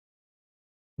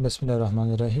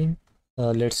Bismillahirrahmanirrahim.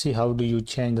 Let's see how do you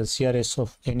change the CRS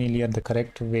of any layer the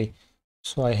correct way.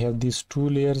 So I have these two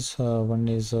layers. One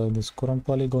is this Quran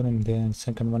polygon, and then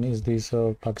second one is this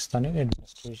Pakistani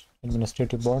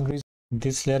administrative boundaries.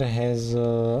 This layer has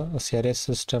a CRS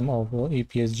system of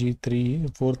EPSG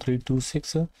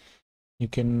 4326. You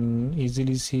can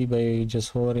easily see by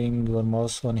just hovering your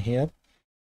mouse on here.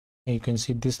 You can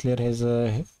see this layer has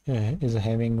is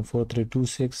having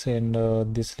 4326, and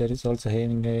this layer is also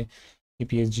having a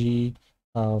EPSG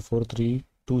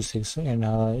 4326. And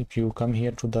if you come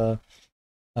here to the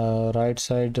right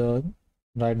side,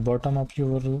 right bottom of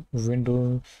your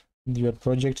window, your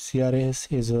project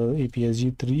CRS is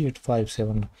EPSG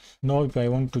 3857. Now if I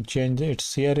want to change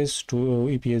its CRS to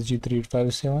EPSG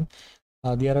 3857,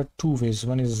 there are two ways.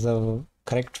 One is the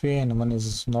correct way and one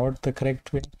is not the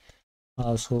correct way.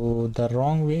 So the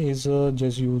wrong way is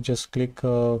just click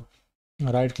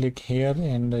right click here,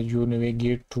 and you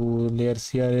navigate to layer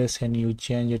CRS and you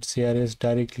change its CRS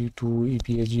directly to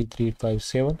EPSG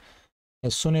 3857.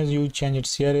 As soon as you change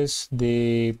its CRS,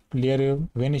 the layer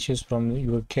vanishes from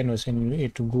your canvas and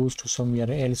it goes to somewhere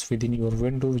else within your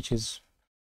window, which is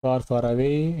far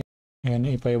away. And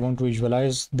if I want to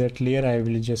visualize that layer, I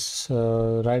will just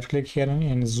right click here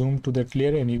and zoom to that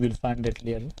layer, and you will find that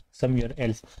layer somewhere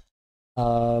else.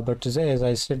 But as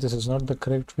I said, this is not the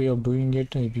correct way of doing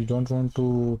it. If you don't want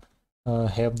to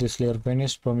have this layer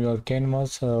vanished from your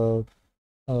canvas,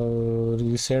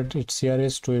 reset its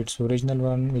CRS to its original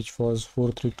one, which was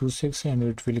 4326, and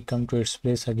it will come to its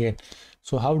place again.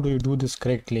 So how do you do this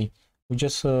correctly? You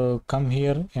just come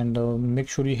here and make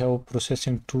sure you have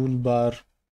processing toolbox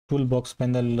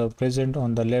panel present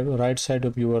on the right side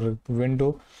of your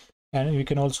window, and you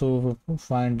can also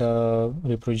find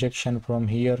reprojection from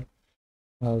here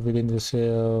within this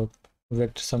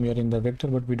vector, somewhere in the vector,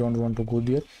 but we don't want to go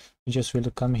there. We just will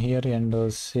come here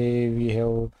and say we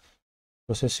have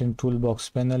processing toolbox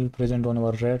panel present on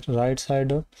our right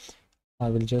side. I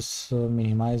will just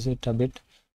minimize it a bit,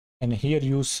 and here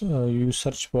you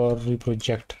search for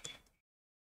reproject.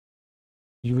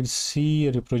 You will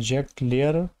see reproject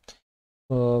layer.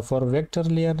 For vector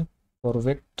layer,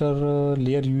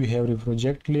 you have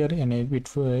reproject layer, and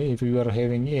if you are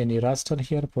having any raster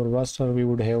here, for raster we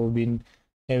would have been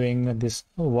having this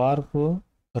warp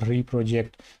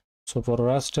reproject. So for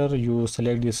raster you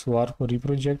select this warp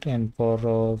reproject, and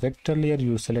for vector layer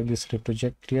you select this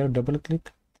reproject layer. Double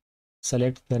click,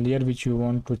 select the layer which you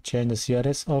want to change the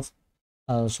CRS of.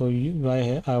 So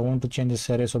I want to change the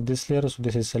CRS of this layer, so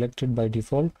this is selected by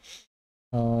default.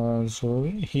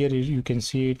 So here you can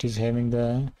see it is having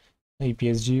the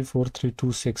EPSG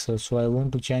 4326. So I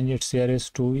want to change its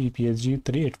CRS to EPSG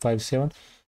 3857.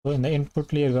 So in the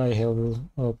input layer I have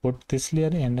put this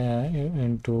layer, and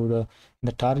into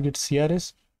the target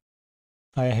CRS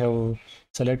I have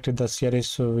selected the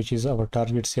CRS which is our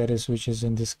target CRS, which is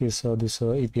in this case this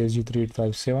EPSG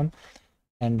 3857,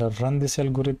 and run this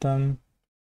algorithm.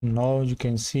 Now you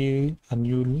can see a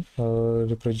new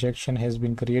reprojection has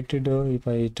been created. If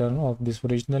I turn off this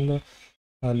original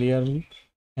layer,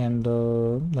 and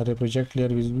the reproject layer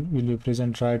will be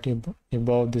present right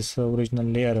above this original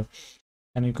layer.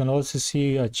 And you can also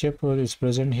see a chip is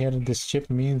present here. This chip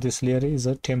means this layer is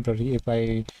a temporary. If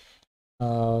I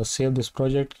save this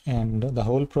project and the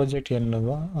whole project, and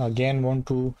again want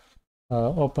to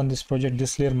open this project,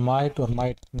 this layer might or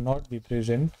might not be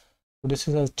present. So this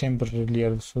is a temporary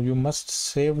layer, so you must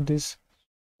save this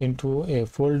into a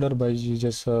folder by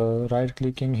just right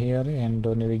clicking here and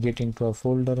navigating to a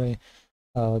folder,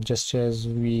 just as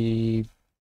we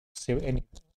save any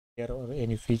layer or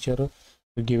any feature.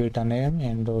 We give it a name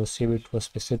and save it to a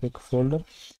specific folder.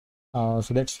 So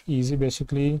that's easy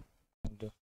basically.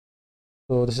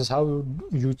 So this is how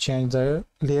you change the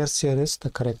layer CRS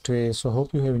the correct way. So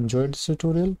hope you have enjoyed this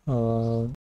tutorial.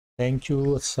 Thank you.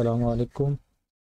 Assalamu alaikum.